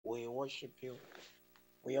We worship you.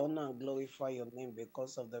 We honor and glorify your name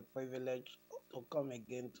because of the privilege to come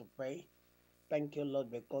again to pray. Thank you,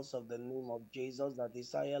 Lord, because of the name of Jesus that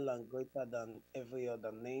is higher and greater than every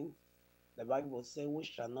other name. The Bible says, we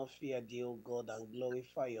shall not fear thee, O God, and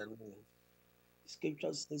glorify your name.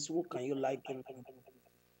 Scripture says, who can you liken?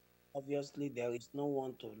 Obviously, there is no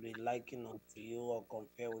one to be likened unto you or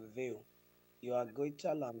compare with you. You are greater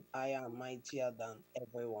and higher and mightier than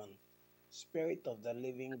everyone. Spirit of the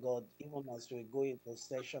living God, even as we go into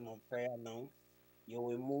session of prayer now, you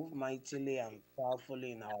will move mightily and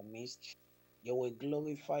powerfully in our midst. You will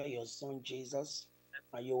glorify your Son Jesus,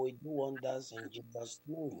 and you will do wonders in Jesus'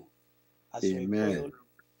 name. As we pray Amen.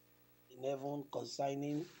 in heaven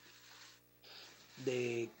concerning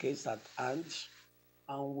the case at hand,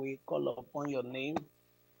 and we call upon your name,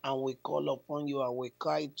 and we call upon you, and we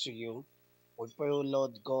cry to you. We pray, O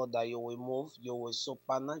Lord God, that you will move, you will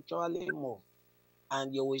supernaturally move,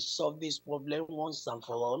 and you will solve this problem once and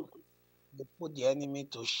for all. You put the enemy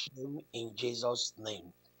to shame in Jesus'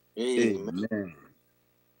 name. Amen.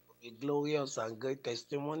 A glorious and great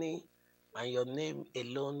testimony, and your name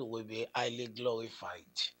alone will be highly glorified.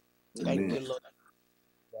 Thank Amen. you, Lord,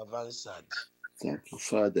 you have answered. Thank you,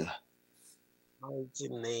 Father. Mighty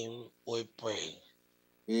name we pray.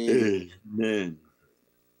 Amen.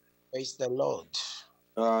 Praise the Lord.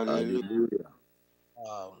 Hallelujah.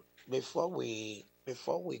 Before we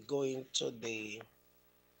go into the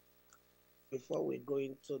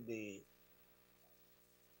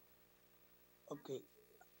okay.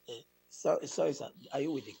 Sorry, sir. Are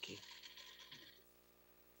you with the key?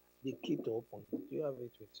 The key to open. Do you have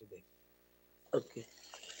it with today? Okay.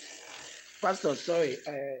 Pastor, sorry.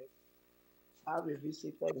 I have a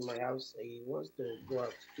visitor in my house. He wants to go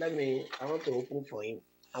out. I want to open for him.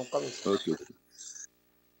 I'm coming. Okay.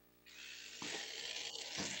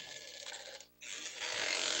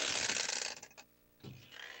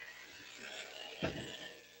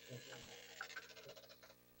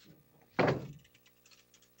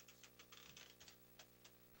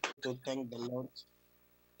 To thank the Lord.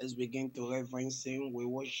 Let's begin to reverence him. We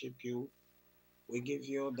worship you. We give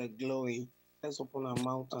you the glory. Let's open our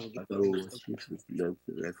mouth and give Father, we thanks to worship you, love,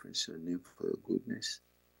 we reference your name for your goodness.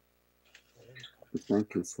 We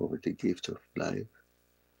thank you for the gift of life.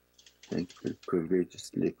 Thank you for the privilege to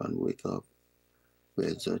sleep and wake up. We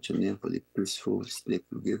exalt your name for the peaceful sleep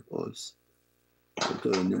you give us.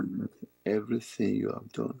 Adore your name for everything you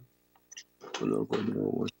have done. O Lord God, we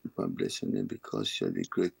worship and bless your name because you are the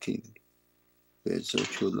great King. We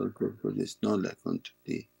exalt you, Lord God, for there is none like unto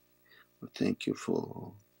thee. We thank you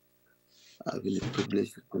for having the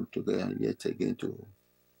privilege to come together and yet again to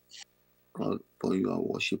call upon you and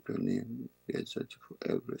worship your name. We exalt you for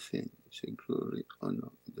everything. We say glory,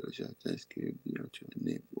 honor, adoration, thanksgiving be unto your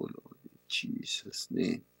name, O Lord, in Jesus'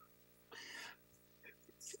 name.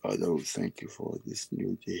 Father, we thank you for this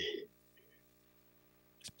new day.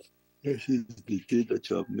 This is the day that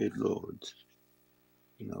you have made, Lord.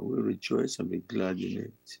 Now we rejoice and be glad in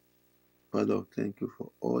it. Father, thank you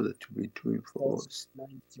for all that you've been doing for us.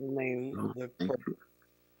 mighty name. Lord, We thank pray. you.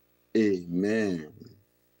 Amen.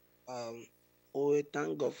 We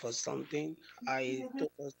thank God for something. I told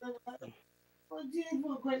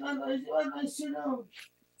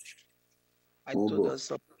us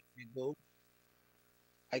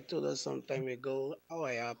some time ago how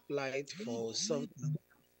I applied for something,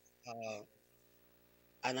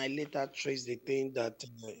 and I later traced the thing that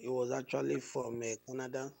it was actually from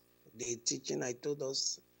Canada. The teaching I told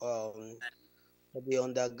us for the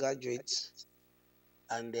undergraduates,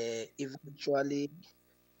 and eventually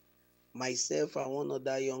myself and one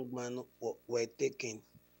other young man were taken,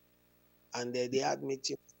 and they had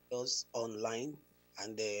meeting with us online,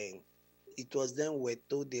 and it was then we're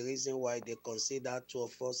told the reason why they consider two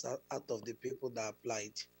of us out of the people that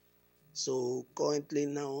applied. So currently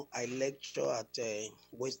now I lecture at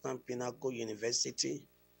Western Pinnacle University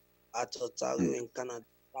at Ontario in Canada.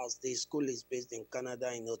 As the school is based in Canada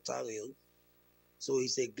in Ontario, so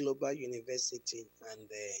it's a global university, and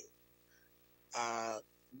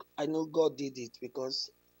I know God did it because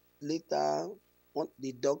later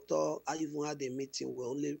the doctor, I even had a meeting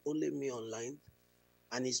with only me online,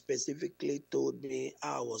 and he specifically told me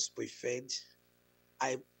how I was preferred.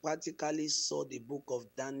 I practically saw the book of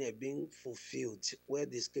Daniel being fulfilled, where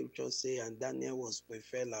the scriptures say, and Daniel was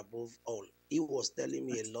preferred above all. He was telling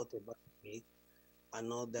me a lot about me and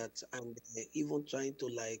all that, and even trying to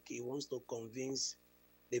he wants to convince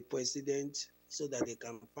the president so that they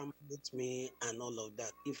can permit me and all of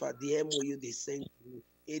that. If at the MOU they sent me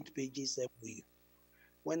 8 pages MOU,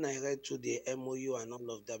 when I read through the MOU and all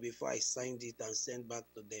of that before I signed it and sent back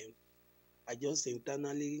to them, I just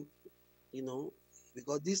internally, you know,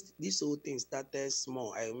 because this whole thing started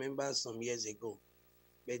small. I remember some years ago.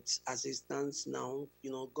 But as it stands now,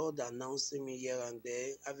 you know, God announcing me here and there,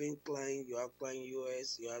 having client, you have client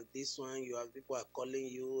US, you have this one, you have people are calling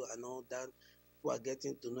you and all that. People are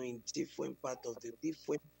getting to know in different part of the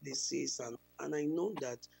different places. And I know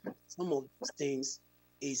that some of these things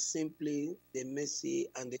is simply the mercy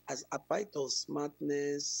and the, as a part of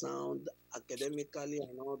smartness, sound, academically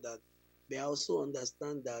and all that, they also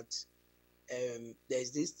understand that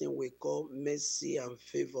there's this thing we call mercy and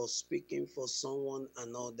favor, speaking for someone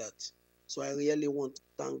and all that. So I really want to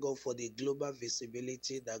thank God for the global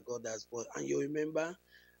visibility that God has brought. And you remember,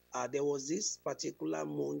 there was this particular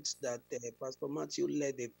month that Pastor Matthew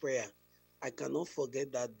led a prayer. I cannot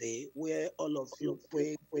forget that day where all of you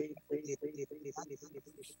prayed.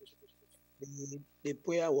 The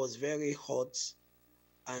prayer was very hot,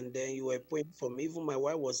 and then you were praying for me. Even my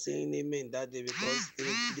wife was saying amen that day because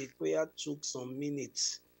the prayer took some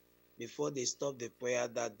minutes before they stopped the prayer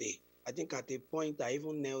that day. I think at a point I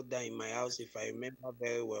even knelt down in my house, if I remember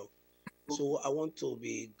very well. So I want to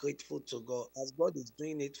be grateful to God. As God is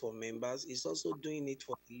doing it for members, He's also doing it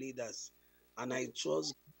for the leaders. And I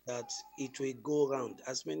trust that it will go around.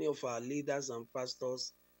 As many of our leaders and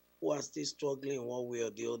pastors who are still struggling in one way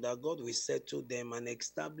or the other, God will settle them and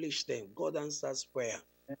establish them. God answers prayer.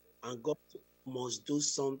 And God must do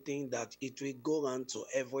something that it will go around to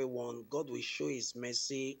everyone. God will show His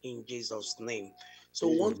mercy in Jesus' name. So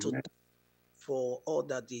we want to for all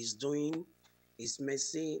that He's doing, His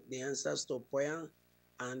mercy, the answers to prayer,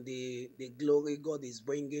 and the glory God is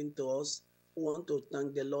bringing to us. We want to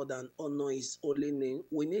thank the Lord and honor His holy name.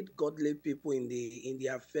 We need godly people in the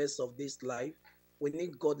affairs of this life. We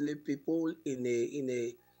need godly people in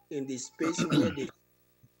the space where they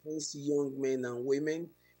young men and women.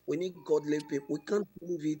 We need godly people. We can't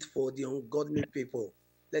leave it for the ungodly people.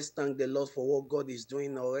 Let's thank the Lord for what God is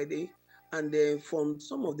doing already. And then from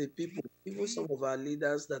some of the people, even some of our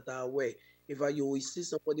leaders that are aware, if you will see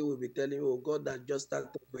somebody will be telling you, oh, God that just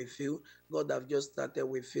started with you, God have just started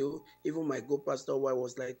with you. Even my co-pastor wife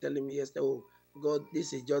was like telling me yesterday, oh, God,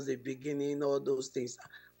 this is just the beginning, all those things.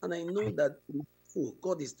 And I know that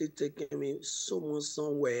God is still taking me so much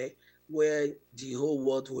somewhere where the whole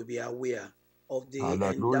world will be aware of the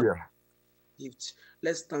endowment Hallelujah. gift.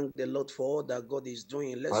 Let's thank the Lord for all that God is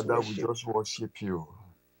doing. Let's Father, we worship just worship you.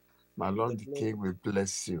 My the Lord the glory. King, we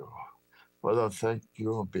bless you. Father, thank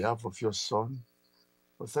you on behalf of your son.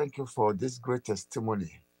 Well, thank you for this great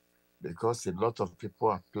testimony because a lot of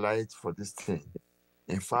people applied for this thing.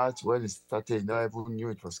 In fact, when it started, no one even knew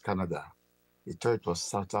it was Canada. They thought it was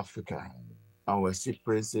South Africa. And we're still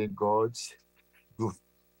praising God. Good.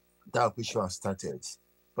 That which you have started.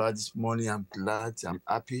 But this morning, I'm glad, I'm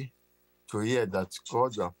happy to hear that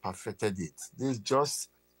God, you have perfected it. This is just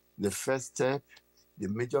the first step. The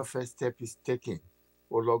major first step is taken.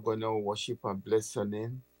 Oh Lord God, now worship and bless your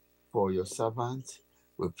name for your servant.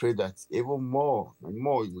 We pray that even more and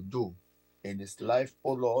more you do in his life,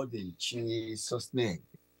 oh Lord, in Jesus' name.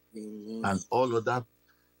 Amen. And all other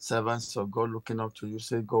servants of God looking up to you,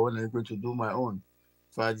 say, God, I'm going to do my own.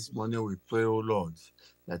 Father, this morning we pray, oh Lord,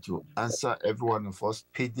 that you answer every one of us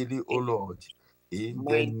speedily, oh Lord, in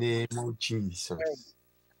the name of Jesus.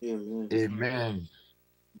 Amen. Amen.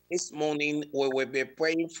 This morning we will be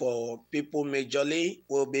praying for people majorly.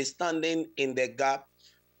 We'll be standing in the gap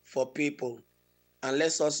for people. And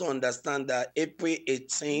let's also understand that April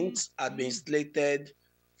 18th had been slated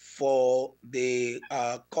for the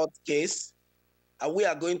court case. And we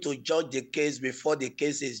are going to judge the case before the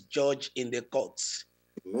case is judged in the courts.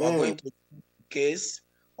 We're going to case.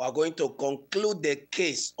 We're going to conclude the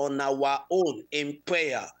case on our own in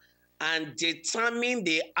prayer and determine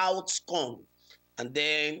the outcome. And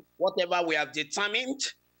then whatever we have determined,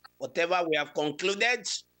 whatever we have concluded,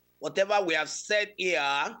 whatever we have said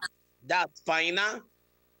here, that's final.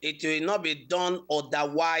 It will not be done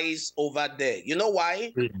otherwise over there. You know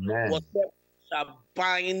why? Amen. Whatever shall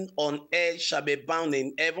bind on earth shall be bound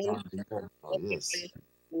in heaven. Oh, yes.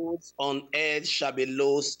 On earth shall be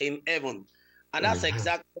loosed in heaven. And that's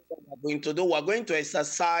exactly what we're going to do. We're going to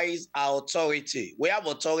exercise our authority. We have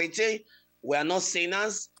authority. We are not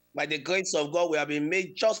sinners. By the grace of God, we have been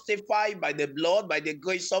made justified by the blood, by the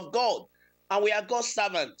grace of God. And we are God's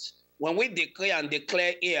servants. When we declare and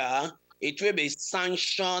declare here, it will be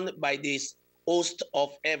sanctioned by this host of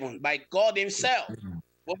heaven, by God Himself.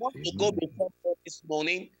 We want to go before God this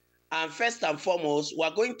morning. And first and foremost,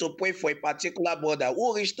 we're going to pray for a particular brother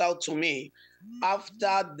who reached out to me after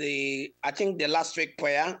I think the last week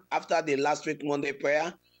prayer, after the last week Monday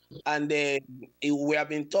prayer. And we have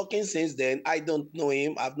been talking since then. I don't know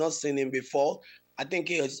him. I've not seen him before. I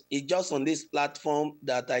think it's just on this platform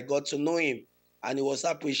that I got to know him. And he was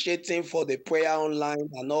appreciating for the prayer online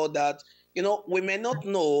and all that. You know, we may not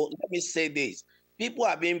know. Let me say this. People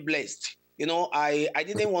are being blessed. You know, I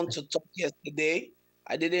didn't want to talk yesterday.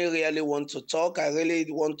 I didn't really want to talk. I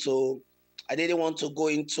didn't want to go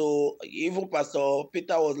into, even Pastor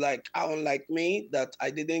Peter was like, unlike me, that I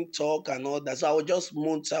didn't talk and all that. So I was just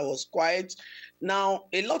moved, I was quiet. Now,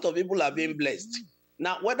 a lot of people are being blessed.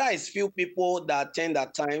 Now, whether it's few people that attend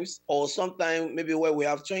at times or sometimes maybe where we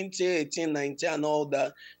have 20, 18, 19 and all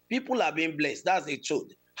that, people are being blessed. That's the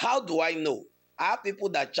truth. How do I know? I have people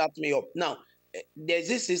that chat me up. Now, there's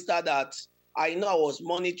this sister that I know I was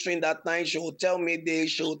monitoring that time. She will tell me this,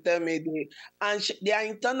 she will tell me this. And they are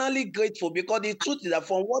internally grateful because the truth is that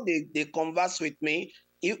from what they converse with me,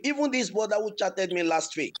 even this brother who chatted me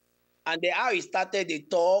last week, and how he started the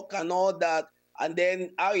talk and all that, and then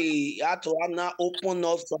how he had to now open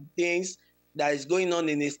up some things that is going on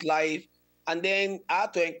in his life. And then I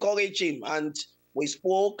had to encourage him, and we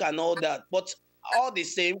spoke and all that. But all the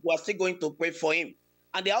same, we're still going to pray for him.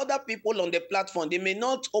 And the other people on the platform, they may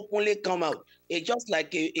not openly come out. It's just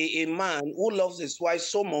like a man who loves his wife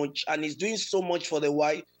so much and is doing so much for the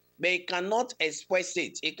wife, but he cannot express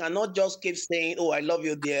it. He cannot just keep saying, oh, I love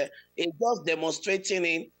you, dear. He's just demonstrating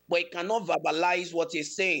it, but he cannot verbalize what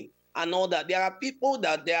he's saying and all that. There are people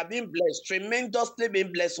that they are being blessed, tremendously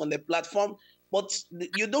being blessed on the platform, but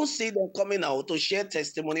you don't see them coming out to share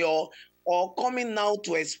testimony or coming out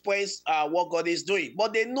to express what God is doing.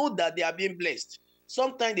 But they know that they are being blessed.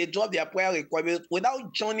 Sometimes they drop their prayer requirements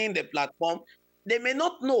without joining the platform. They may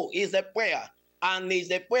not know it's a prayer, and it's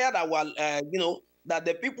a prayer that will, that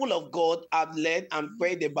the people of God have led and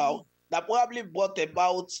prayed about, that probably brought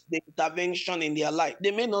about the intervention in their life.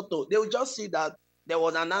 They may not know. They will just see that there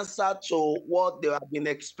was an answer to what they have been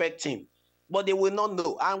expecting, but they will not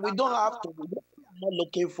know. And we don't have to. We're not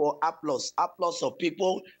looking for applause of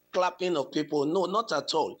people, clapping of people. No, not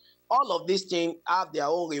at all. All of these things have their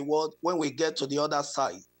own reward when we get to the other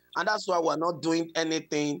side. And that's why we're not doing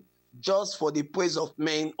anything just for the praise of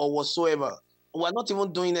men or whatsoever. We're not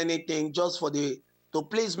even doing anything just to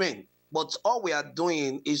please men. But all we are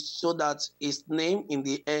doing is so that his name in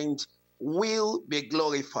the end will be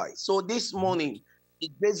glorified. So this morning is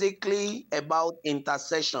basically about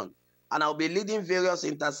intercession. And I'll be leading various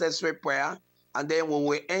intercessory prayer. And then when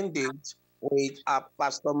we end it with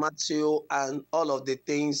Pastor Matthew and all of the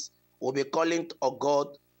things, we'll be calling on God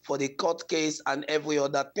for the court case and every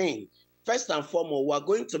other thing. First and foremost, we're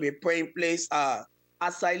going to be praying, please.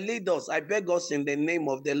 As I lead us, I beg us in the name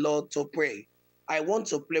of the Lord to pray. I want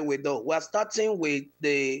to pray with us. We're starting with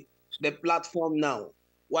the platform now.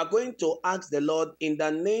 We're going to ask the Lord in the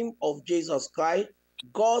name of Jesus Christ,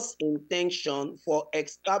 God's intention for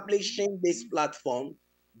establishing this platform,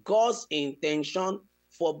 God's intention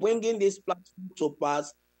for bringing this platform to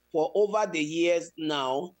pass for over the years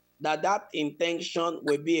now, that intention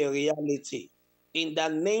will be a reality. In the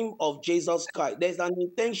name of Jesus Christ, there's an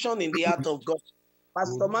intention in the heart of God.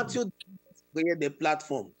 Pastor Matthew created the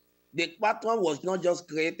platform. The platform was not just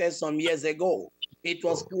created some years ago. It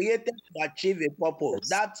was created to achieve a purpose.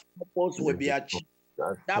 That purpose will be achieved.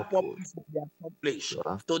 That purpose will be accomplished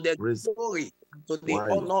to the glory, to the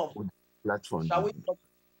honor of the platform. Shall we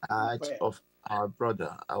heart of our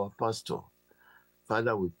brother, our pastor.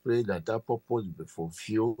 Father, we pray that purpose be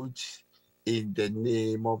fulfilled in the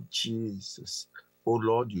name of Jesus. Oh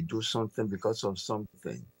Lord, you do something because of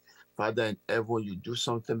something. Father in heaven, you do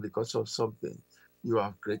something because of something. You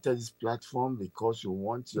have created this platform because you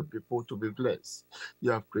want your people to be blessed.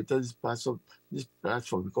 You have created this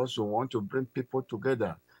platform because you want to bring people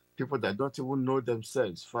together, people that don't even know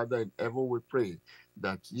themselves. Father in heaven, we pray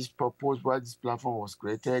that this purpose why this platform was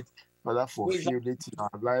created, Father, fulfill it in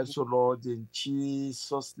our lives, oh Lord, in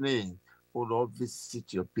Jesus' name. Oh Lord,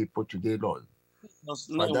 visit your people today, Lord.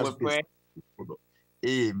 Father, we pray.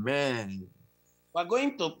 Amen. We're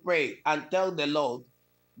going to pray and tell the Lord,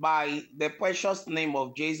 by the precious name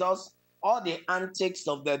of Jesus, all the antics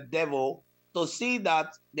of the devil, to see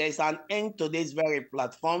that there's an end to this very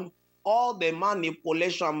platform, all the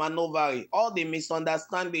manipulation, maneuvering, all the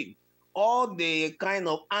misunderstanding, all the kind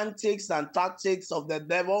of antics and tactics of the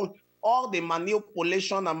devil, all the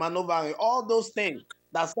manipulation and maneuvering, all those things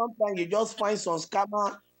that sometimes you just find some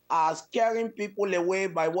scammer are scaring people away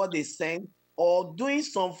by what they say or doing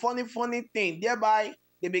some funny thing, thereby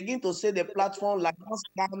they begin to say the platform like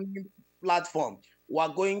a scamming platform. We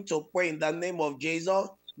are going to pray in the name of Jesus.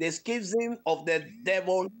 The schism of the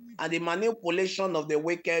devil and the manipulation of the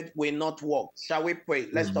wicked will not work. Shall we pray?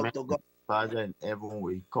 Let's talk to God. Father in heaven,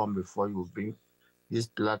 we come before you, bring this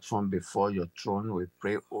platform before your throne. We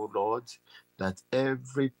pray, oh Lord, that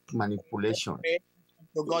every manipulation Pray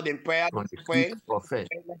to God in prayer. from the Pray. pit of hell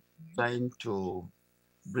trying to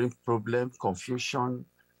bring problem, confusion,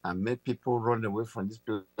 and make people run away from this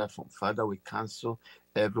platform. Father, we cancel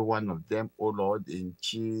every one of them, oh Lord, in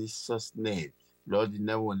Jesus' name. Lord, you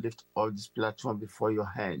never will lift all this platform before your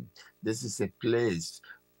hand. This is a place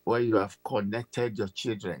where you have connected your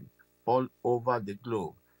children all over the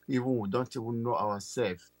globe. Even we don't even know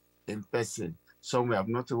ourselves in person. Some we have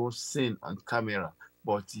not even seen on camera,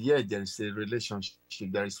 but yet there is a relationship,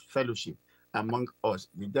 there is fellowship among us.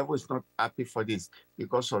 The devil is not happy for this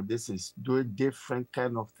because of this is doing different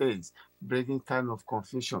kind of things, bringing kind of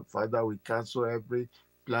confusion. Father, we cancel every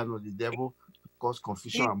plan of the devil to cause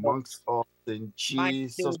confusion Jesus, amongst us in my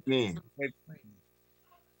Jesus' name, name. we pray.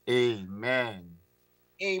 Amen.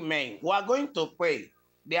 Amen. We are going to pray.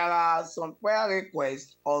 There are some prayer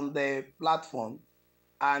requests on the platform,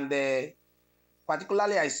 and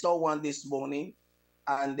particularly I saw one this morning,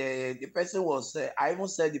 and the person was, I even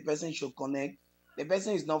said the person should connect. The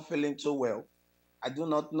person is not feeling too well. I do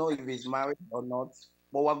not know if he's married or not,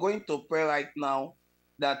 but we're going to pray right now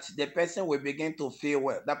that the person will begin to feel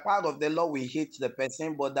well. The power of the Lord will hit the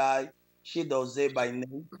person, but that she does say by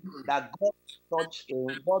name that God will touch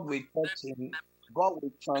him, God will touch him, God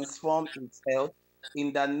will transform his health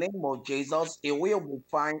in the name of Jesus. He will be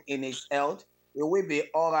fine in his health. It will be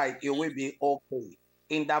all right. It will be okay.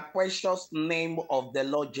 In the precious name of the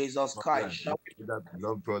Lord Jesus Christ. Shall That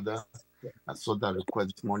beloved brother, I saw that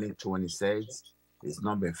request this morning too when he says it's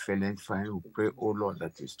not been feeling fine. We pray, oh Lord,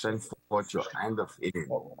 that you strength forth your hand of healing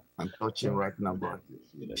and touch him right now, God.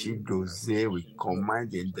 Chigoze, we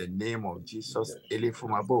command in the name of Jesus, healing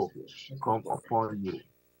from above, come upon you.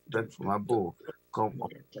 Strength from above, come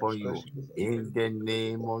upon you. In the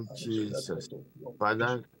name of Jesus.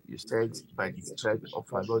 Father, you said by the strength of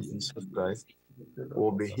our Lord Jesus Christ,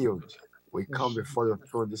 will be healed. We come before your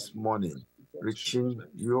throne this morning, reaching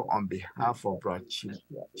you on behalf of our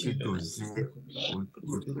Chigoze.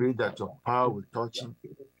 We pray that your power will touch him,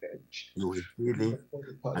 you will heal him,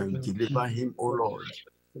 and you deliver him, O Lord.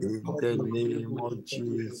 In the name of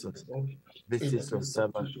Jesus, visit your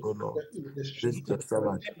servant, O Lord. Visit your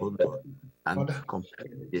servant, O Lord, and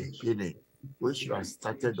complete the healing which you have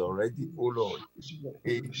started already, O Lord.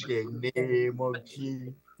 In the name of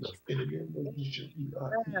Jesus.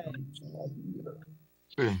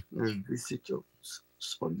 Visit your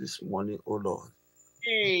son this morning, O Lord.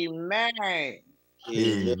 Amen.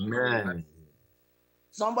 Amen.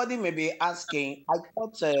 Somebody may be asking, I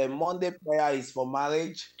thought Monday prayer is for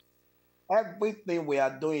marriage. Everything we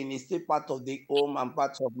are doing is still part of the home and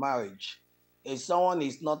part of marriage. If someone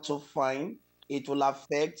is not too fine, it will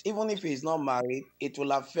affect, even if he's not married, it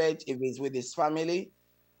will affect if he's with his family.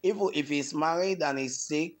 Even if he's married and he's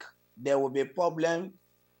sick, there will be a problem.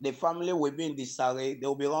 The family will be in disarray. They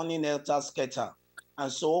will be running helter-skelter.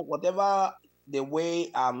 And so whatever the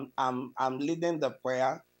way I'm leading the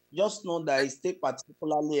prayer, just know that it's still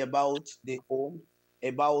particularly about the home,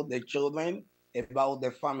 about the children, about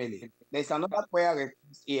the family. There's another prayer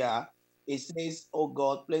request here. It says, oh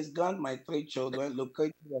God, please grant my three children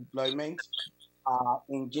lucrative employment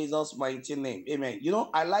in Jesus' mighty name. Amen. You know,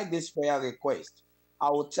 I like this prayer request. I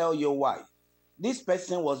will tell you why. This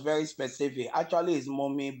person was very specific. Actually, it's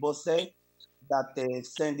Mommy Bose that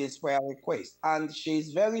sent this prayer request. And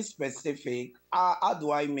she's very specific. How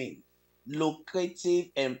do I mean? Lucrative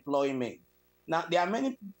employment. Now, there are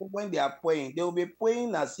many people when they are praying, they will be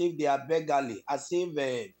praying as if they are beggarly, as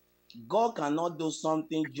if God cannot do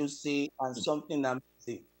something juicy and something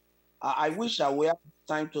amazing. I wish I were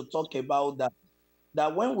time to talk about that.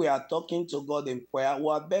 That when we are talking to God in prayer, we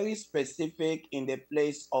are very specific in the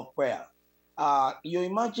place of prayer. You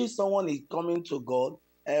imagine someone is coming to God,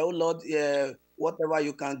 oh Lord, whatever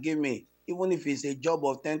you can give me, even if it's a job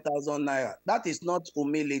of 10,000 naira. That is not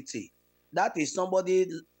humility. That is somebody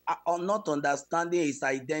not understanding his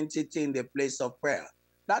identity in the place of prayer.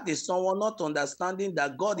 That is someone not understanding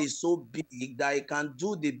that God is so big that he can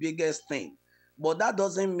do the biggest thing. But that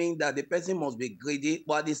doesn't mean that the person must be greedy.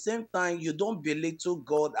 But at the same time, you don't belittle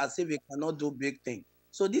God as if he cannot do big things.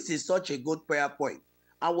 So this is such a good prayer point.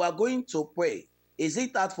 And we're going to pray. Is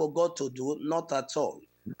it hard for God to do? Not at all.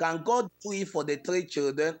 Can God do it for the three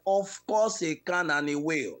children? Of course he can and he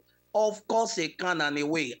will. Of course he can and he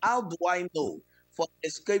will. How do I know? For the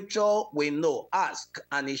scripture we know, ask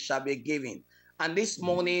and it shall be given. And this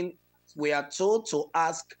morning we are told to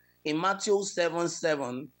ask in Matthew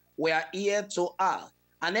 7:7. We are here to ask.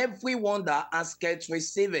 And everyone that asketh,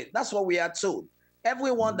 receive it. That's what we are told.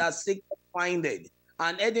 Everyone that seeketh, find it.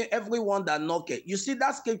 and everyone that knocketh. You see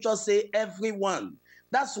that scripture say everyone.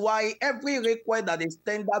 That's why every request that is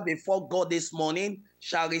tendered before God this morning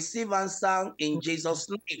shall receive answer in Jesus'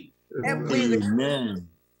 name. Every request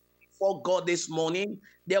before God this morning,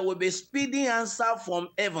 there will be speedy answer from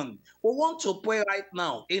heaven. We want to pray right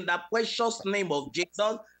now in the precious name of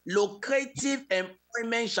Jesus. Lucrative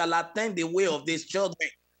employment shall attend the way of these children.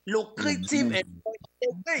 Lucrative employment, the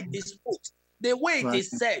way it is put, the way it is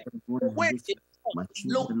said, the way it is taught. My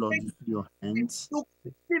children, Lord, into your hands.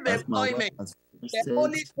 Lucrative As my wife employment. has The said,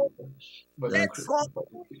 Holy Ghost, let that God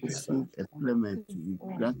receive employment you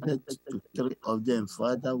granted to 3 of them.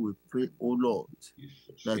 Father, we pray, O Lord,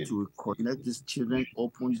 that you will connect these children,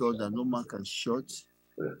 open doors that no man can shut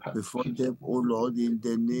before them, O Lord, in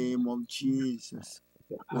the name of Jesus.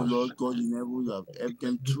 O Lord God in heaven, you have helped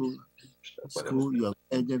them through school, you have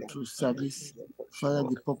helped them through service. Father,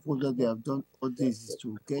 the purpose that they have done all this is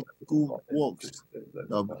to get good works that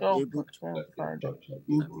will be able to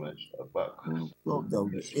that will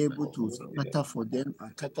be able to cater for them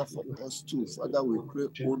and cater for us too. Father, we pray,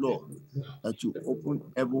 O Lord, that you open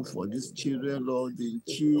heaven for these children, Lord, in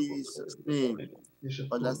Jesus' name.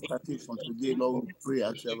 Father, starting from today, Lord, we pray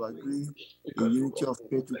as you have agreed in unity of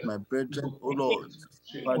faith with my brethren, O Lord.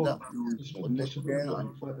 Father, you will connect them and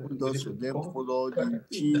open doors for them, O Lord, in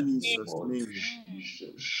Jesus' name.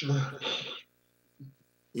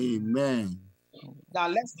 Amen. Now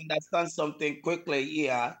let's understand something quickly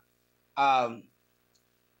here.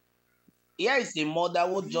 Here is a mother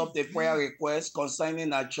who dropped a prayer request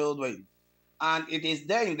concerning her children. And it is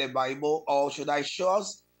there in the Bible, or should I show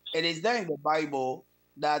us? It is there in the Bible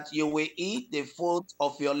that you will eat the fruit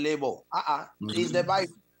of your labor. It's the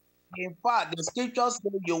Bible. In fact, the scriptures say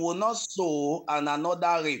you will not sow and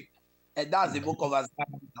another reap. And that's the book of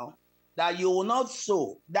Isaiah now. That you will not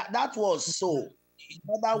sow. That was sow. In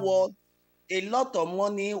other words, a lot of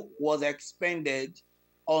money was expended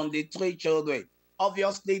on the 3 children.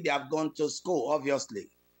 Obviously, they have gone to school, obviously.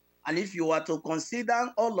 And if you were to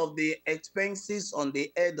consider all of the expenses on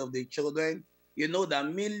the head of the children, you know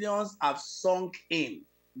that millions have sunk in.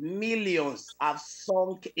 Millions have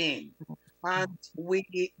sunk in. And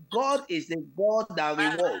God is a God that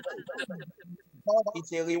rewards. God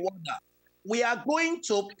is a rewarder. We are going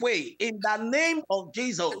to pray in the name of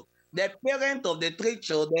Jesus. The parent of the 3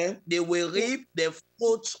 children, they will reap the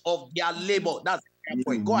fruits of their labor. That's the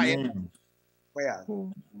prayer. Go ahead. Prayer.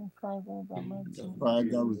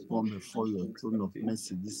 Father, we come before your throne of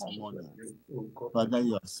mercy this morning. Father,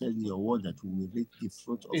 you have said in your word that we will reap the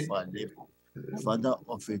fruit of our labor. Father,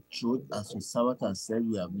 of a truth, as your servant has said,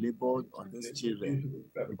 we have labored on these children.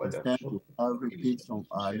 It is time to have repeat from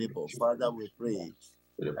our labor. Father, we pray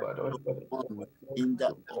that no one will hinder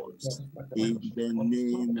us in the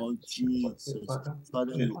name of Jesus.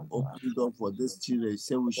 Father, you open door for this children. You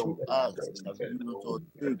say we should ask, shall be given unto us,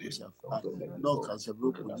 seek, we shall find. Knock and shall be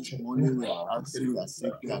opened. This morning we are asking, we are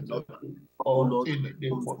seeking, and knocking. Oh Lord,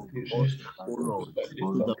 open for us, oh Lord,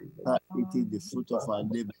 so that we start eating the fruit of our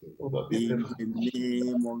labor. In the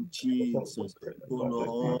name of Jesus, oh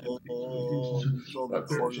Lord, we come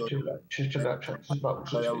before your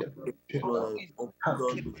Father, we pray, oh Lord, open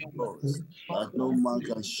doors before us that no man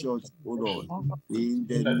can shut, oh Lord. In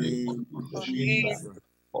the name of Jesus,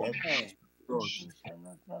 help us, Lord.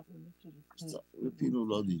 Start weeping, oh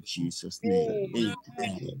Lord, in Jesus' name.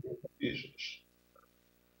 Amen.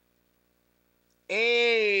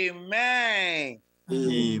 Amen.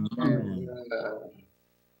 Amen.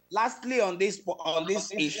 Lastly, on this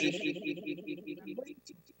issue,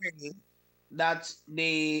 that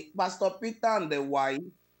the Pastor Peter and the wife,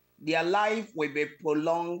 their life will be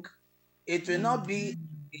prolonged. It will not be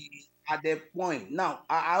at the point. Now,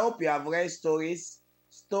 I hope you have read stories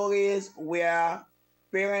where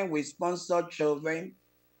parents will sponsor children,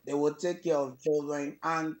 they will take care of children,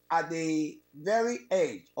 and at the very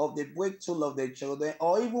edge of the breakthrough of the children,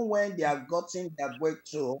 or even when they have gotten their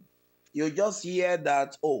breakthrough, you just hear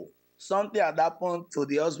that, oh, something had happened to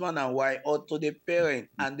the husband and wife or to the parent,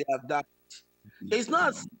 and they have died. It's not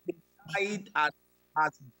as died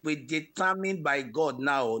as been determined by God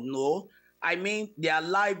now. No. I mean, their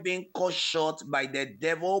life being cut short by the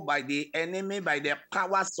devil, by the enemy, by the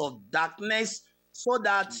powers of darkness, so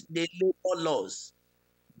that they labor loss.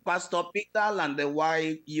 Pastor Peter and the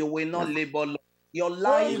wife, you will not labor loss. Your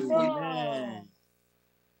life will,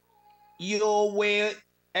 you will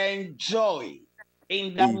enjoy.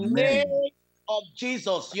 In the name of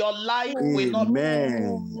Jesus, your life will not be.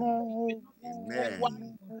 Amen.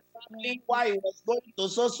 Why he was going to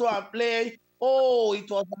so and play. Oh, it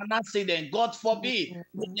was an accident. God forbid.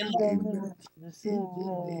 Amen.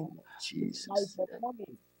 Jesus.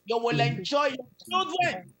 You will enjoy your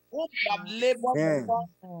children whom you have labored for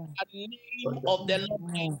at the name of the Lord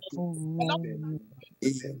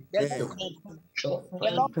Jesus. The Lord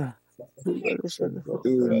the Lord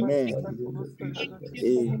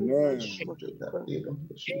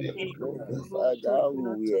Father,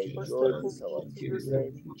 we enjoy this our children.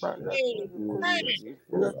 We live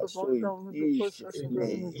for us. So in Jesus'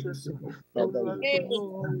 name, Father, we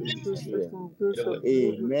bless you.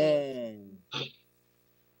 Amen.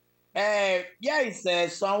 Here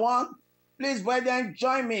is someone. Please, brethren,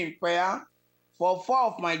 join me in prayer for 4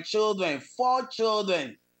 of my children. 4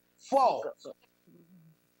 children. 4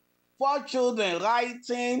 children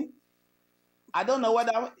writing. I don't know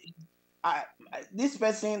whether this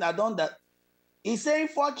person, I don't that. He's saying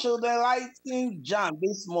 4 children writing jam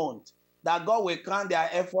this month, that God will crown their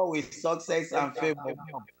effort with success and favor.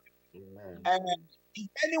 If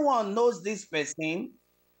anyone knows this person,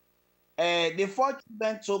 the 4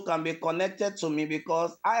 children too can be connected to me,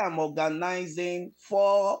 because I am organizing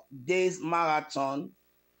 4 days marathon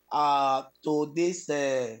to this.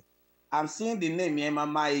 I'm seeing the name here,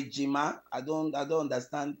 Mama Ejima. I don't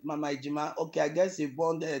understand Mama Ejima. Okay, I guess he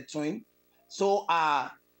born the twin. So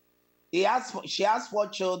she has 4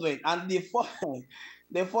 children, and the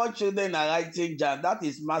 4 children are writing jam. That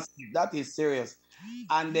is massive. That is serious.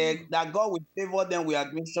 And that God will favor them with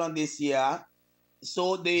admission this year.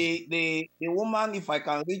 So the woman, if I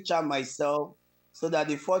can reach her myself, so that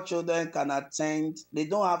the 4 children can attend, they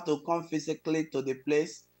don't have to come physically to the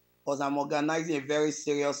place, because I'm organizing a very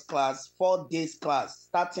serious class, 4 days class,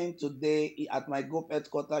 starting today at my group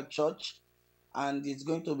headquarters church, and it's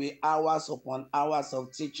going to be hours upon hours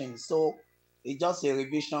of teaching. So it's just a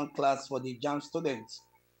revision class for the JAM students.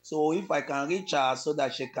 So if I can reach her so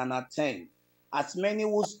that she can attend, as many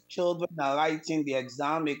whose children are writing the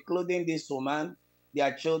exam, including this woman,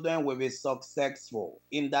 their children will be successful.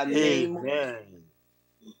 In the name,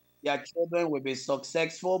 their children will be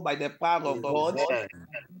successful by the power of God.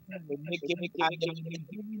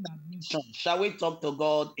 Shall we talk to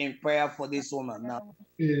God in prayer for this woman now?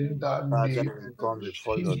 Father, we come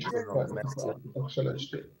before your throne of mercy.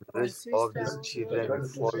 Raise all these children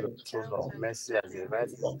before your throne of mercy as they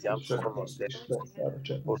rise the jam from us.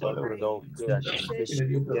 Oh Lord, we pray and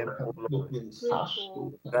appreciate them, oh Lord.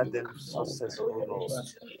 Grant them success, oh Lord.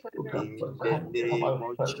 In the name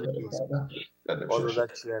of Jesus. All other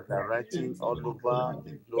children are writing all over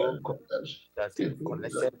the globe that is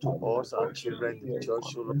connected to us, our children, the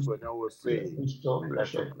church, oh Lord, when we pray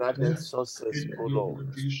that you grant them success, oh Lord.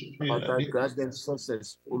 Father, grant them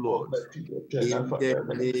success, oh Lord. In the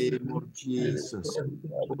name of Jesus,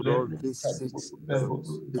 oh Lord, visit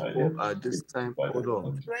people at this time, oh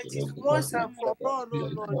Lord. Once and for all, oh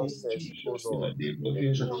Lord. Success, oh Lord. In the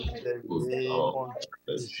name of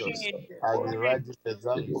Jesus, as we write this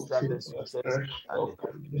exam, we grant them success and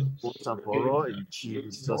once and for all in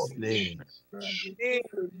Jesus' name.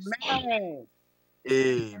 Amen.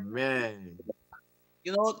 Amen.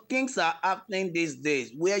 You know, things are happening these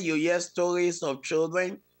days where you hear stories of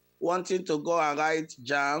children wanting to go and write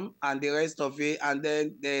jam and the rest of it, and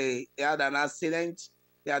then they had an accident,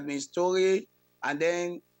 they had been story, and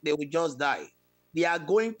then they will just die. They are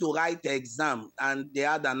going to write the exam and they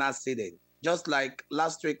had an accident. Just like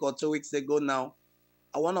last week or 2 weeks ago now,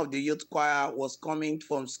 one of the youth choir was coming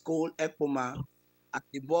from school, Epoma, and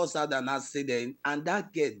the bus had an accident, and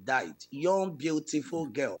that girl died. Young, beautiful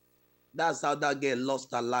girl. That's how that girl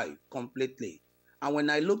lost her life completely. And when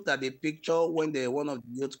I looked at the picture, when one of the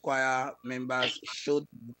youth choir members showed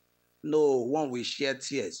me, no one will shed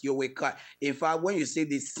tears. You will cry. In fact, when you see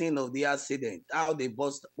the scene of the accident, how the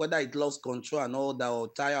bus, whether it lost control and all that, or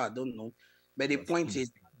tire, I don't know. But the point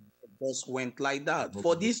is, the bus went like that.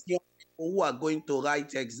 For these young people who are going to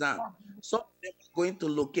write exam, some of them are going to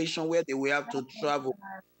location where they will have to travel.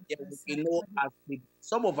 There will be no accident.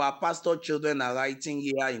 Some of our pastor children are writing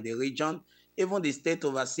here in the region. Even the state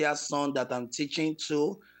overseer's son that I'm teaching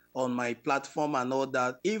to on my platform and all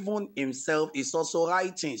that, even himself is also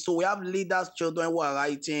writing. So we have leaders' children who are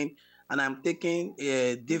writing, and I'm taking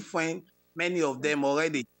many of them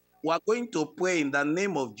already. We are going to pray in the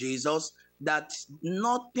name of Jesus that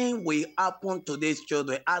nothing will happen to these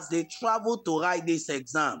children. As they travel to write this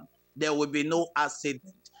exam, there will be no accident.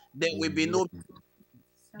 There will be no.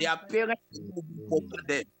 Their parents will be over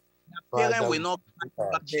them. Their parents will not be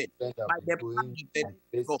over them. By the power of the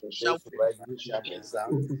Lord, shall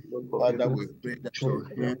Father, we pray that your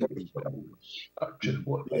hand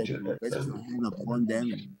rest your hand upon them,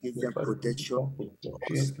 give them protection,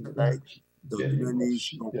 like There's no any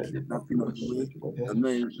issue of kidnapping on the way. There's no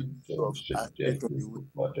any issue of accident on the way.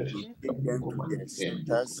 You take them to their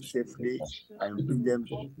centers safely and bring them,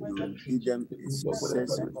 you give them a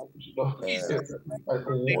successful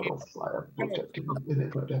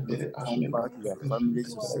come back to their family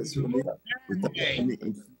successfully without any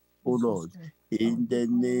issue. Oh Lord, in the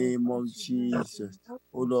name of Jesus,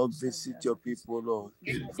 oh Lord, visit your people, Lord.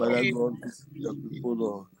 Father God, visit your people,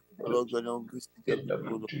 Lord. Lord God, visit your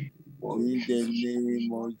people, Lord. In the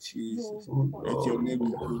name of Jesus, let your name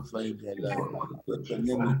be glorified in their life. Let your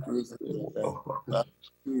name be glorified in their life. God,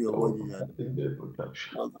 do your word in their life.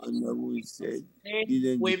 Lord God, never said, give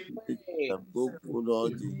them the spirit of book, oh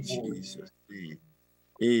Lord, in Jesus' name.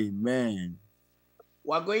 Amen.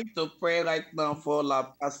 We're going to pray right now for all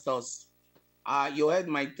our pastors. You heard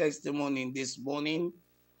my testimony this morning,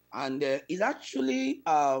 and it's actually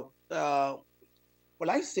well,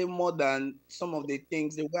 I say more than some of the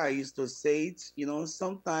things the way I used to say it. You know,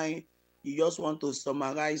 sometimes you just want to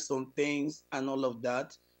summarize some things and all of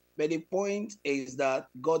that. But the point is that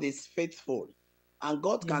God is faithful, and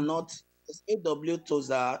God cannot. A.W.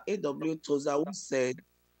 Tozer, who said,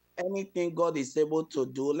 anything God is able to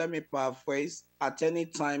do, let me paraphrase, at any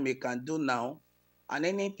time He can do now, and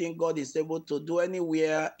anything God is able to do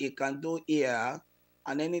anywhere, He can do here,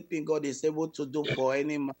 and anything God is able to do for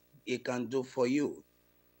any man, He can do for you.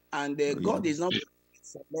 And God is not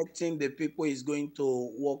selecting the people He's going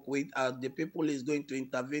to work with, the people He's going to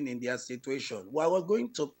intervene in their situation. Well, we're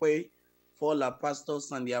going to pray for all our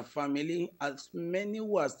pastors and their family, as many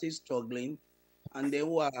who are still struggling, and they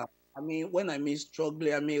who are, I mean, when I mean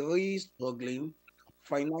struggling, I mean really struggling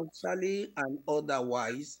financially and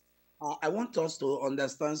otherwise. I want us to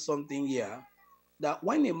understand something here, that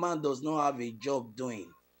when a man does not have a job doing,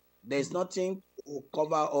 there's nothing to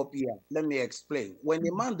cover up here. Let me explain. When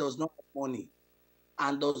a man does not have money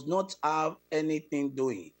and does not have anything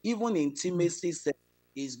doing, even intimacy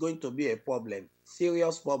is going to be a problem,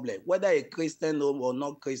 serious problem, whether a Christian home or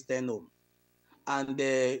not Christian home. And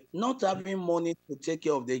not having money to take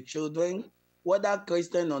care of the children, whether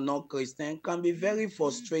Christian or not Christian, can be very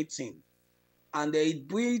frustrating. And it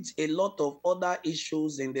breeds a lot of other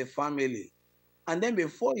issues in the family. And then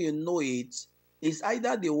before you know it, it's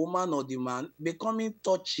either the woman or the man becoming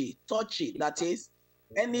touchy. That is,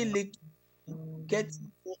 any little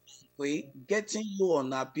getting you angry, getting you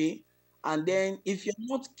unhappy. And then if you're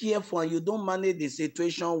not careful and you don't manage the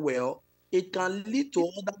situation well, it can lead to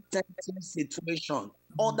other tempting situation.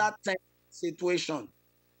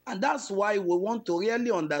 And that's why we want to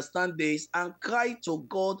really understand this and cry to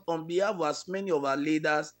God on behalf of as many of our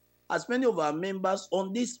leaders, as many of our members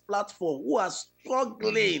on this platform who are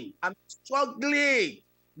struggling and struggling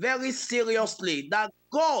very seriously, that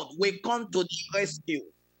God will come to the rescue.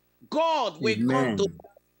 God will come to the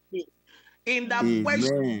rescue in the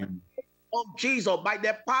question of Jesus by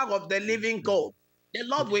the power of the living God. The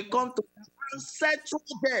Lord will come to and settle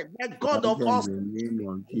them. The God of us. In the name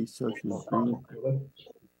of Jesus, we bring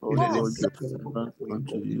all God your servants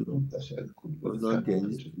unto you. O Lord, there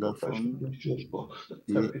is platform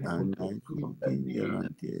day and night, working here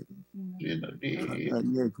and there. Father,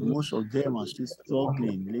 yet most of them are still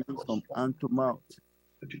struggling, living from hand to mouth.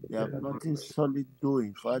 They have nothing solid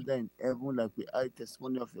doing. Father in heaven, like we heard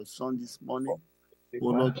testimony of your son this morning, O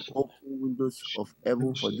Lord, open windows of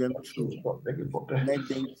heaven for them too. Let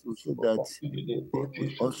them too, so that they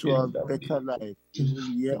will also have better life,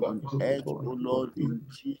 even here on earth, O Lord, in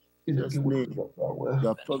Jesus' name. You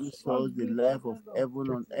have promised us the life of heaven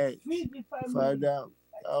on earth. Father, without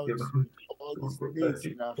all these things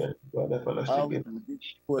in our how will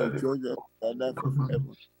people enjoy the life of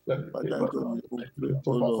heaven? Father God, we pray,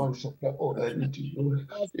 O Lord,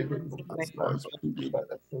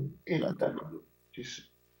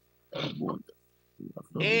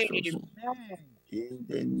 in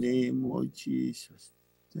the name of Jesus.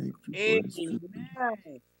 Thank you, Holy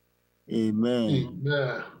Spirit. Amen.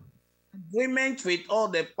 Agreement with all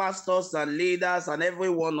the pastors and leaders and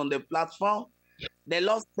everyone on the platform. The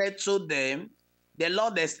Lord settled them. The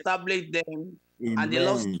Lord established them. Amen. And the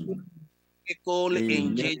Lord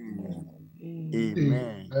in Jesus.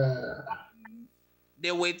 Amen.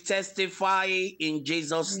 They will testify in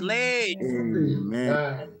Jesus' name.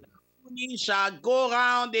 Amen. We shall go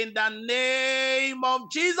around in the name of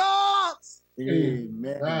Jesus.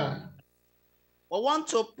 Amen. We want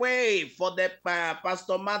to pray for the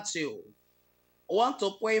Pastor Matthew. We want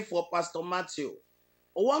to pray for Pastor Matthew.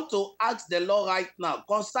 We want to ask the Lord right now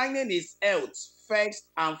concerning his health first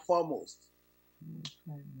and foremost.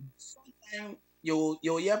 Sometimes you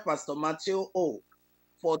hear Pastor Matthew,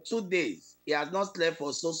 for 2 days, he has not slept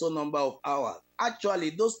for so number of hours.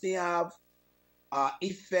 Actually, those things have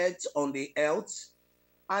effect on the health.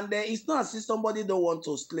 And it's not as if somebody don't want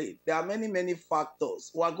to sleep. There are many, many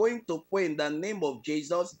factors. We are going to pray in the name of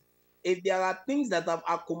Jesus. If there are things that have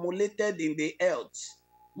accumulated in the health,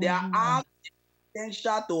 they are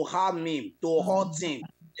potential to harm him, to hurt him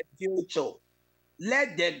in the future.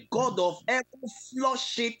 Let the God of heaven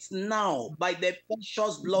flush it now by the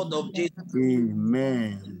precious blood of Jesus.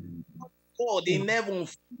 Amen. God in heaven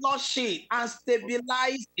flush it and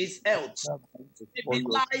stabilize his health.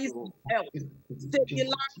 Stabilize his health.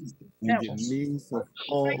 Stabilize In health. the midst of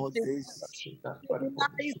all this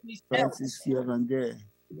Stabilize his health. crisis here and there,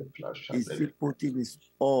 he's still putting his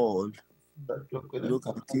all. Look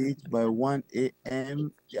at it, by 1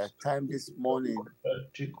 a.m. their time this morning,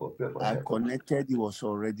 I connected, he was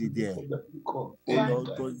already there. Oh Lord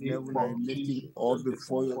God, never I lift him up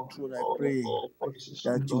before your throne. I pray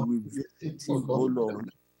that you will visit him, oh Lord.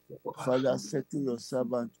 Father, settle your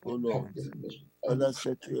servant, oh Lord. Father,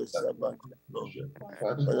 settle your servant, oh Lord.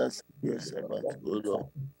 Father, settle your servant, oh Lord.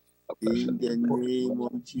 In the name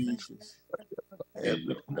of Jesus.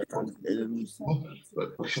 Every plan of the enemy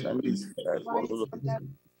concerning his life, oh Lord.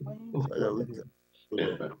 Father, we thank you,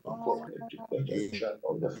 oh Lord. In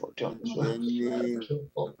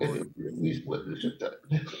the name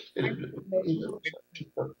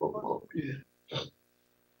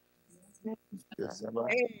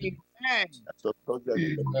Amen.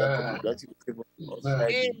 That you favor us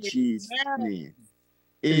in Jesus' name.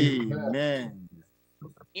 Amen.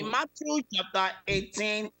 In Matthew chapter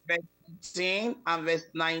 18, verse 18 and verse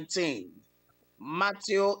 19.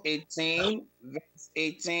 Matthew 18, verse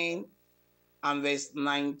 18 and verse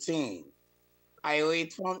 19. I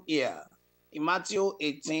read from here. In Matthew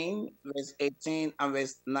 18, verse 18 and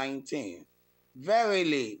verse 19.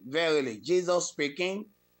 Verily, verily, Jesus speaking,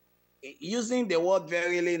 using the word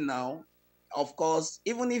verily now, of course,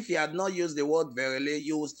 even if he had not used the word verily,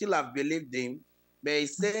 you would still have believed him. But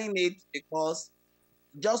he's saying it because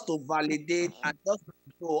just to validate and just to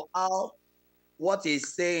show how what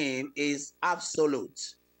he's saying is absolute.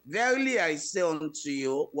 Verily I say unto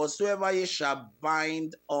you, whatsoever ye shall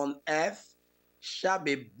bind on earth shall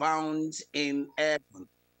be bound in heaven.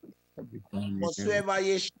 Whatsoever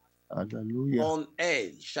ye shall on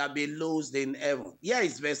earth shall be loosed in heaven. Here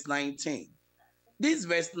is verse 19. This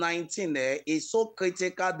verse 19 is so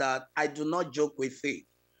critical that I do not joke with it.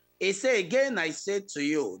 It says, again, I say to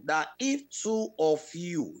you that if two of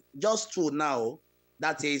you, just two now,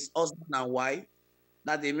 that is husband and wife,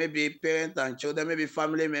 that they may be parents and children, maybe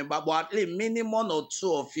family member, but at least minimum of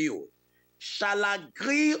two of you shall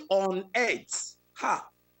agree on earth,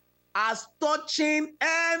 as touching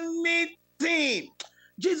anything.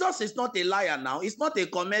 Jesus is not a liar now. He's not a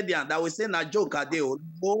comedian that will say na joke a day.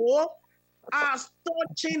 No, as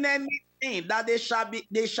touching anything that they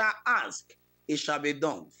shall ask, it shall be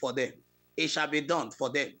done for them. It shall be done for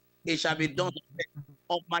them. It shall be done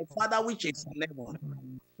of my Father which is in heaven.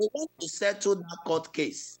 We want to settle that court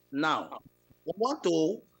case now. We want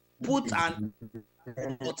to put an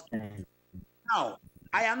court case. Now,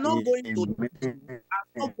 I am not going to lead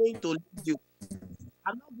you.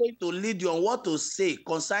 I'm not going to lead you on what to say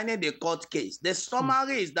concerning the court case. The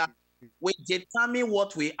summary is that we determine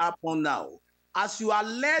what will happen now. As you are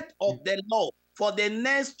led of the Lord for the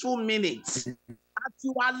next 2 minutes, as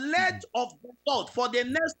you are led of the Lord for the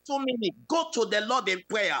next 2 minutes, go to the Lord in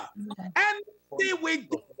prayer. Anything we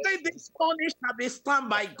decree this morning shall be stand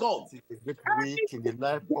by God. Week in the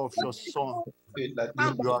life of your son.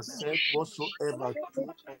 You are said whatsoever two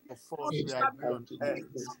of us we agree on earth.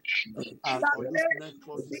 And on this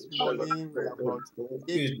network this morning, we are about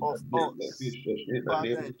 8 of us.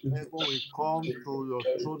 Father in heaven, we come to your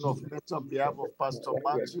throne of mercy on behalf of Pastor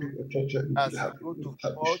Matthew as he go to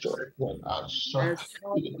court next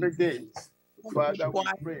 3 days. Father, we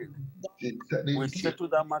pray. We settle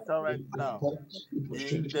that matter right now.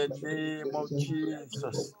 In the name of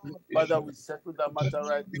Jesus. Father, we settle that matter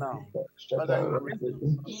right now. Father, you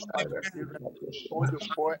hold the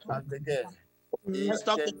boy and the girl. In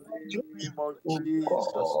the name of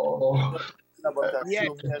Jesus.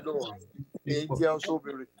 Angels will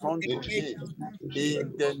be returned to him.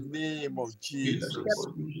 In the name of Jesus.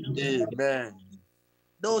 Amen.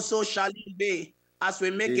 Those so shall it be as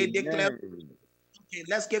we make a declaration. Okay,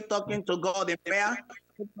 let's keep talking to God in prayer.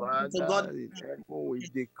 Father, to God in heaven, we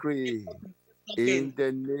decree in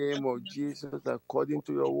the name of Jesus, according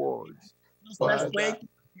to your words. Let's pray.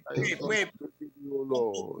 Pray.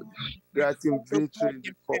 Lord, grant him victory in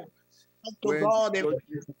the court. to when God, Jesus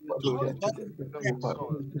the listened to the testimony of his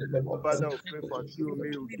son. Father, we pray for you, may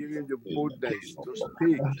you give him the boldness to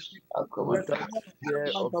speak without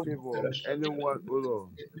fear or favor of anyone, oh Lord.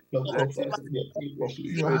 Let him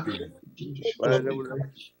speak freely. Father, we let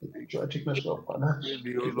him speak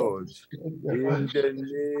freely, oh Lord. In the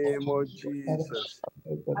name of Jesus.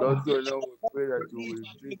 Lord God, now we pray that you will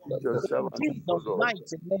visit your servant, oh Jesus' Lord.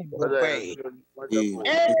 mighty name, we Father, pray. you're wonderful.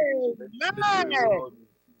 Amen. Oh Lord, in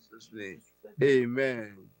Jesus' name.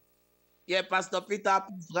 Amen. Yeah, Pastor Peter,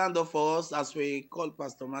 please round up for us as we call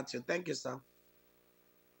Pastor Matthew. Thank you, sir.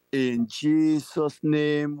 In Jesus'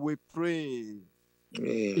 name we pray.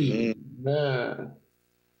 Amen.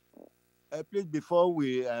 Please, before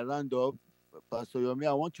we round up, Pastor Yomi,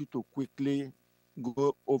 I want you to quickly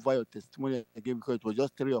go over your testimony again because it was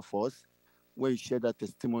just 3 of us where you shared that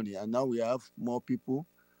testimony. And now we have more people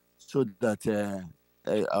so that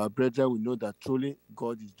our brethren will know that truly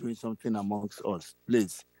God is doing something amongst us.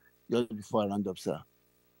 Please, just before I round up, sir.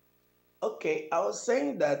 Okay, I was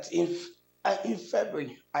saying that in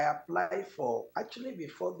February I applied for, actually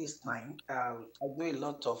before this time, I do a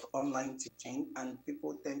lot of online teaching and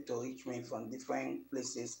people tend to reach me from different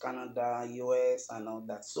places, Canada, US, and all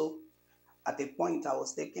that. So at a point, I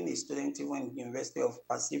was taking a student even in University of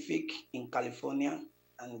Pacific in California,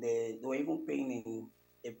 and they were even paying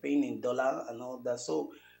in dollar and all that.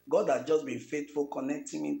 So God has just been faithful,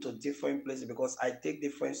 connecting me to different places because I take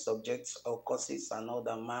different subjects or courses and all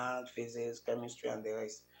the math, physics, chemistry, and the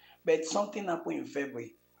rest. But something happened in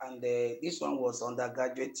February, and this one was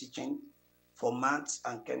undergraduate teaching for maths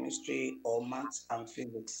and chemistry or maths and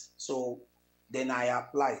physics. So then I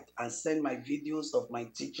applied and sent my videos of my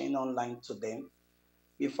teaching online to them.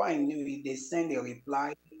 Before I knew it, they sent a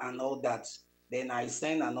reply and all that. Then I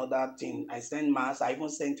sent another thing. I sent maths. I even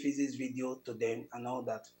sent physics video to them and all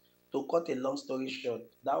that. To cut a long story short,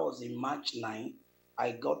 that was in March 9.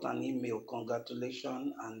 I got an email,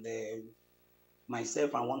 congratulations, and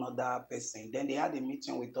myself and one other person. Then they had a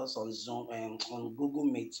meeting with us on Zoom and on Google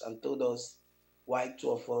Meet and told us why 2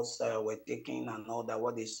 of us were taking and all that,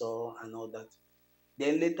 what they saw and all that.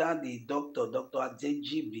 Then later the doctor, Dr.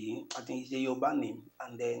 Adejibi, I think he's a Yoruba name,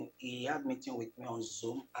 and then he had meeting with me on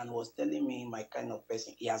Zoom and was telling me my kind of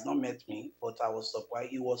person. He has not met me, but I was surprised.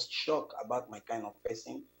 He was shocked about my kind of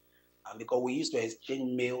person, and because we used to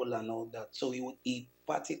exchange mail and all that. So he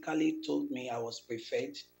practically told me I was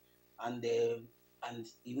preferred, and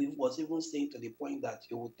he was even saying to the point that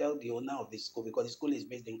he would tell the owner of the school, because the school is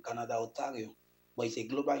based in Canada, Ontario, but it's a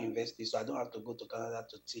global university, so I don't have to go to Canada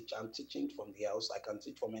to teach. I'm teaching from the house. I can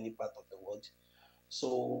teach from any part of the world.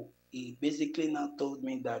 So he basically now told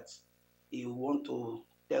me that he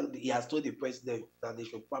has told the president that they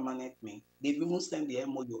should permanent me. They've even sent the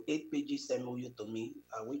MOU, 8 pages MOU to me,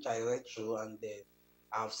 which I read through and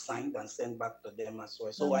I've signed and sent back to them as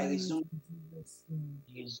well. So I resumed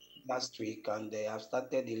last week and I've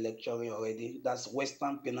started the lecturing already. That's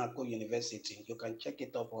Western Pinnacle University. You can check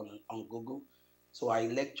it up on Google. So I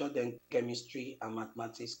lectured in chemistry and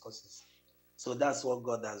mathematics courses. So that's what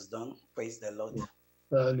God has done. Praise the Lord.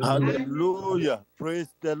 Hallelujah. Praise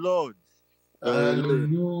the Lord.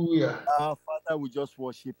 Hallelujah. Our Father, we just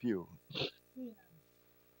worship you.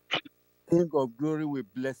 King of glory, we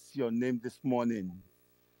bless your name this morning.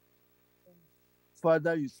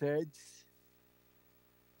 Father, you said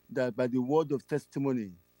that by the word of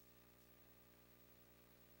testimony,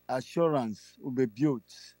 assurance will be built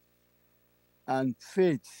and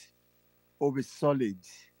faith will be solid.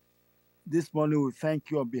 This morning, we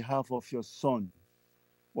thank you on behalf of your son,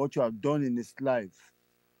 what you have done in his life.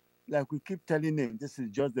 Like we keep telling him, this is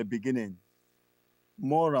just the beginning.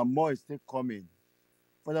 More and more is still coming.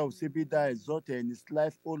 Father, we say, be thou exalted in his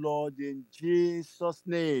life, O Lord, in Jesus'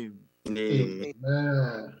 name.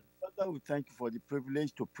 Amen. Father, we thank you for the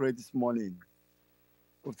privilege to pray this morning.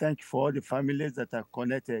 We thank you for all the families that are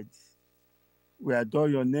connected. We adore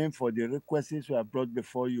your name for the requests we have brought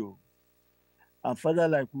before you. And Father,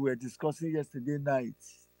 like we were discussing yesterday night,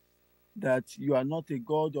 that you are not a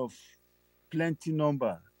God of plenty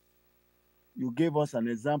number. You gave us an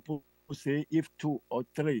example, say, if 2 or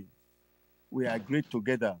 3, we agree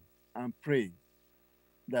together and pray,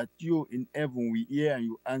 that you in heaven will hear and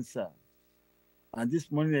you answer. And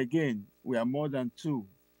this morning again, we are more than 2.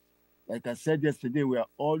 Like I said yesterday, we are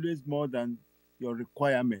always more than your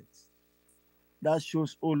requirements. That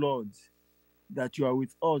shows, oh Lord, that you are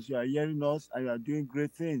with us, you are hearing us, and you are doing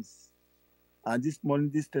great things. And this morning,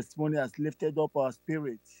 this testimony has lifted up our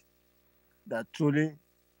spirit, that truly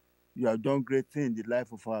you have done great things in the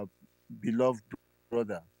life of our beloved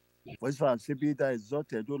brother. For this one, say, be thou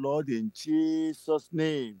exalted, O Lord, in Jesus'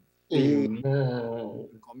 name. Amen.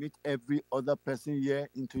 Commit every other person here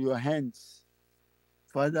into your hands.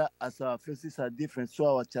 Father, as our faces are different,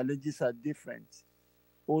 so our challenges are different.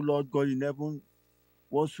 Oh Lord God in heaven,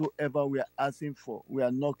 whatsoever we are asking for, we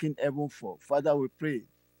are knocking heaven for. Father, we pray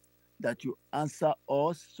that you answer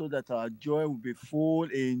us so that our joy will be full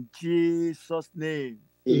in Jesus' name.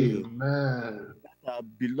 Amen. That our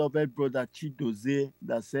beloved brother Chidoze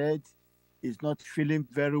that said he's not feeling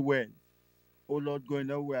very well. Oh Lord God,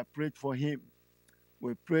 now we have prayed for him.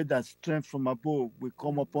 We pray that strength from above will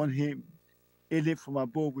come upon him. Healing from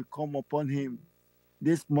above will come upon him.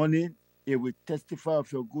 This morning, he will testify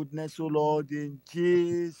of your goodness, O Lord, in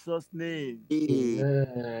Jesus' name.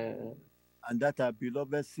 Amen. And that our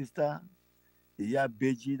beloved sister, Iya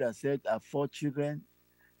Beji, that said her 4 children.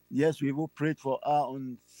 Yes, we will pray for her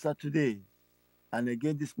on Saturday. And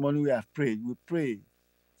again this morning we have prayed. We pray,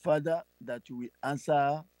 Father, that you will answer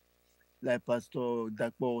her, like Pastor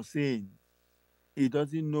Dakpo was saying. He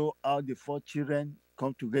doesn't know how the 4 children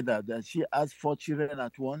come together, that she has 4 children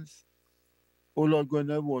at once. Oh Lord God,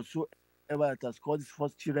 whatsoever that has caused these 4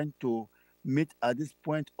 children to meet at this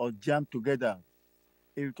point or jam together.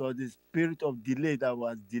 It was the spirit of delay that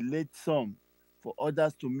was delayed some for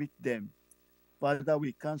others to meet them. Father,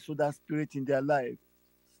 we cancel that spirit in their life.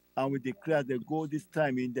 And we declare the goal this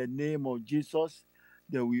time in the name of Jesus.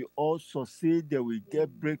 They will all succeed. They will get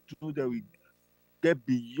breakthrough. They will get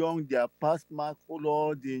beyond their past mark, oh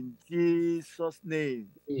Lord, in Jesus' name.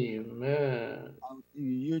 Amen. And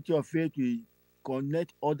in unity of faith, we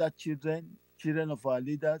connect other children, children of our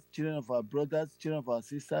leaders, children of our brothers, children of our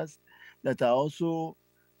sisters that are also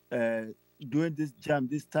doing this jam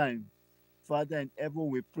this time. Father in heaven,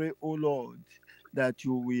 we pray, oh Lord, that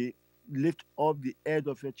you will lift up the head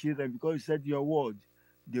of your children, because you said in your word,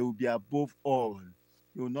 they will be above all.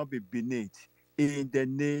 They will not be beneath. In the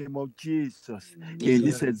name of Jesus, in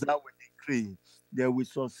this exam we decree, they will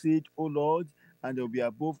succeed, oh Lord, and they will be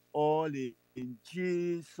above all in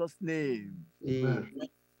Jesus' name. Amen.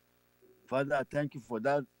 Father, I thank you for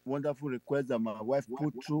that wonderful request that my wife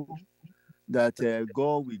put through, that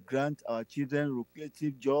God will grant our children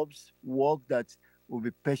lucrative jobs, work that will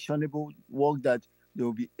be passionable, work that they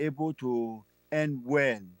will be able to earn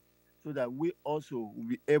well, so that we also will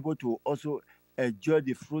be able to also enjoy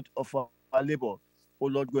the fruit of our labor. Oh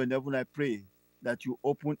Lord God in heaven, I pray that you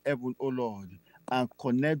open heaven, oh Lord, and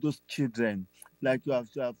connect those children, like you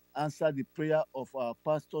have answered the prayer of our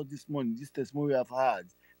pastor this morning, this testimony we have had.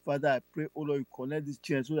 Father, I pray, oh Lord, you connect these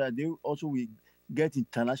children so that they also will get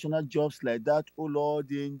international jobs like that, oh Lord,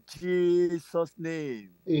 in Jesus'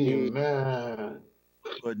 name. Amen.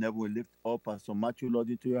 God never will lift up Pastor Matthew, Lord,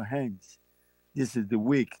 into your hands. This is the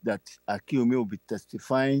week that Akanmu will be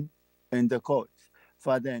testifying in the court.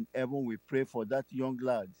 Father in heaven, we pray for that young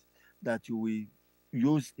lad, that you will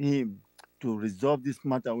use him to resolve this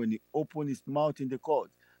matter when he opens his mouth in the court.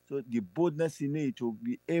 So the boldness in it to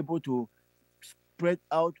be able to spread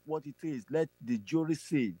out what it is. Let the jury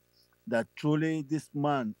see that truly this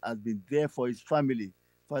man has been there for his family.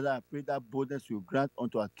 Father, I pray that boldness will grant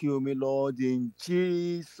unto Akanmu, Lord, in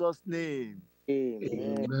Jesus' name.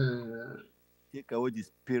 Amen. Take away the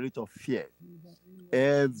spirit of fear.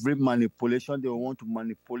 Every manipulation they want to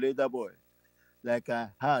manipulate that boy. Like I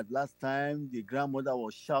heard last time, the grandmother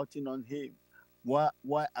was shouting on him, why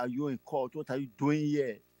are you in court? What are you doing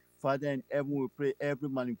here? Father in heaven, we pray every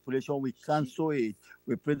manipulation, we cancel it.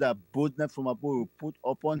 We pray that boldness from above will put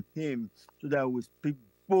upon him, so that we speak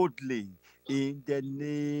boldly in the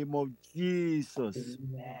name of Jesus.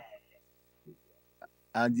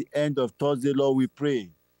 At the end of Thursday, Lord, we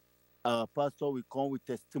pray our pastor will come with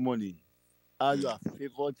testimony. How you have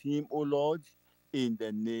favored him, O Lord, in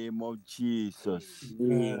the name of Jesus.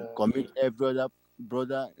 Commit every other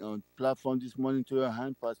brother on platform this morning to your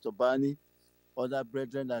hand, Pastor Barney. Other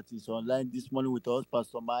brethren that is online this morning with us,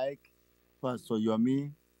 Pastor Mike, Pastor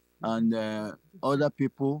Yomi, and other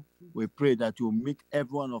people. We pray that you meet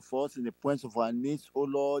every one of us in the points of our needs, O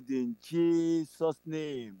Lord, in Jesus'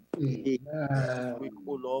 name. This week,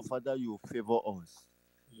 O Lord, Father, you favor us.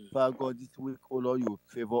 Father God, this week, oh Lord, you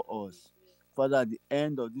favor us. Father, at the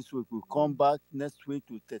end of this week, we'll come back next week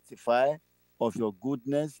to testify of your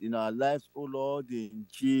goodness in our lives, oh Lord, in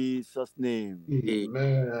Jesus' name.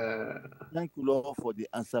 Amen. Thank you, Lord, for the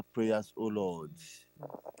answer prayers, oh Lord.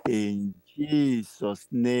 In Jesus'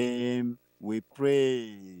 name we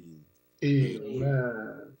pray.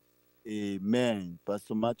 Amen. Amen.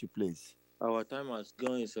 Pastor Matthew, please. Our time has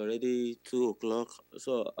gone. It's already 2:00.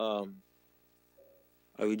 So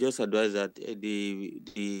I will just advise that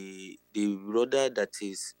the brother that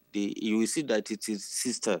is you will see that it is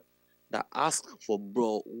sister that ask for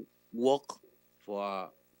work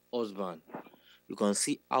for husband, you can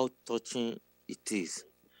see how touching it is.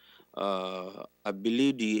 I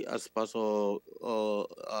believe as Pastor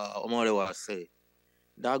Omorewa said,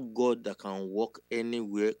 that God that can walk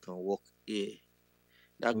anywhere can walk here.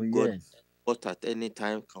 That God what at any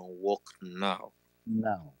time can walk now.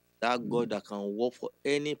 That God that can work for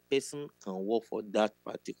any person can work for that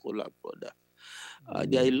particular brother.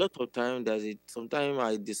 There are a lot of times sometimes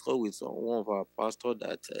I discuss with one of our pastors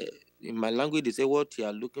that in my language they say what you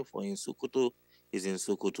are looking for in Sokoto is in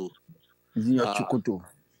Sokoto.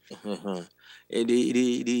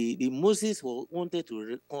 The Moses wanted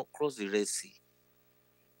to cross the Red Sea.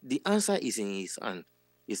 The answer is in his hand.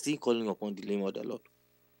 He's still calling upon the name of the Lord.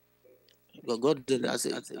 But God did that.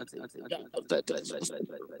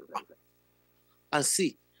 And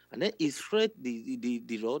see, and then he spread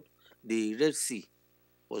the road, the Red Sea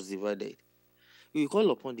was divided. We call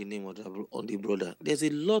upon the name of the brother. There's a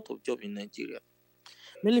lot of job in Nigeria.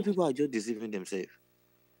 Many people are just deceiving themselves.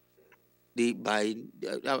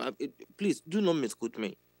 Please do not misquote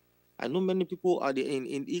me. I know many people are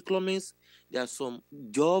in e-commerce. There are some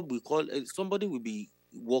job we call somebody will be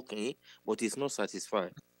working, but he's not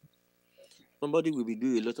satisfied. Somebody will be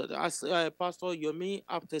doing a lot of as Pastor Yomi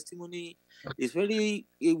have testimony. It's very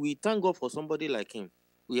we thank God for somebody like him.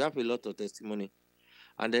 We have a lot of testimony.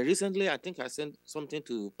 And then recently, I think I sent something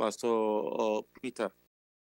to Pastor Peter.